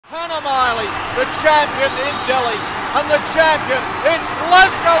Hannah Miley, the champion in Delhi and the champion in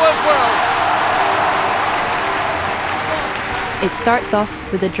Glasgow as well. It starts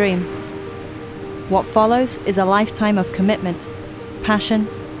off with a dream. What follows is a lifetime of commitment, passion,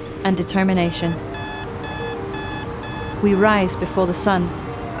 and determination. We rise before the sun,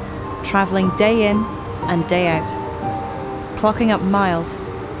 travelling day in and day out, clocking up miles,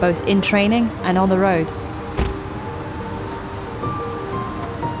 both in training and on the road.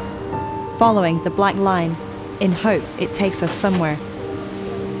 Following the black line, in hope it takes us somewhere.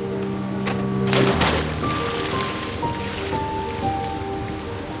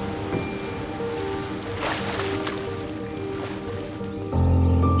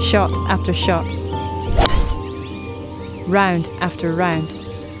 Shot after shot, round after round,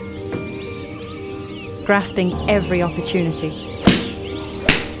 grasping every opportunity.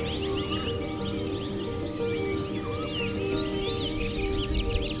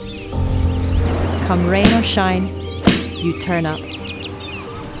 Come rain or shine, you turn up.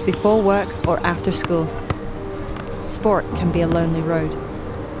 Before work or after school, sport can be a lonely road.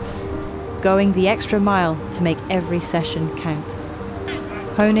 Going the extra mile to make every session count.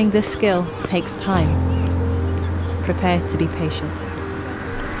 Honing this skill takes time. Prepare to be patient.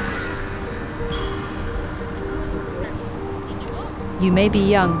 You may be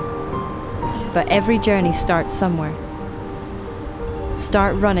young, but every journey starts somewhere.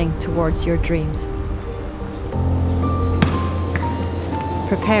 Start running towards your dreams.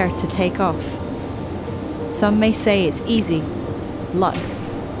 Prepare to take off. Some may say it's easy, luck,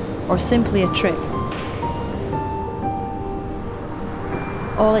 or simply a trick.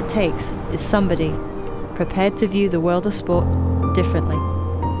 All it takes is somebody prepared to view the world of sport differently.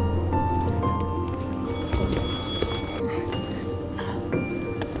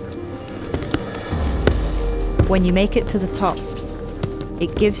 When you make it to the top,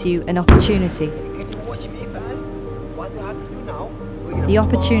 it gives you an opportunity. Can you watch me fast? What do I have to do now? The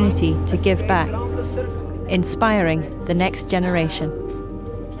opportunity to give back, inspiring the next generation.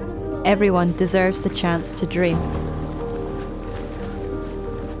 Everyone deserves the chance to dream.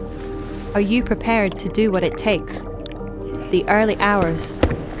 Are you prepared to do what it takes? The early hours,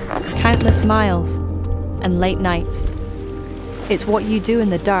 countless miles, and late nights. It's what you do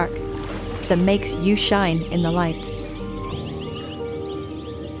in the dark that makes you shine in the light.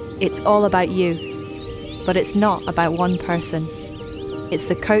 It's all about you, but it's not about one person. It's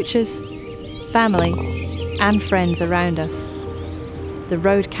the coaches, family, and friends around us. The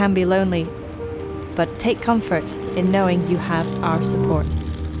road can be lonely, but take comfort in knowing you have our support.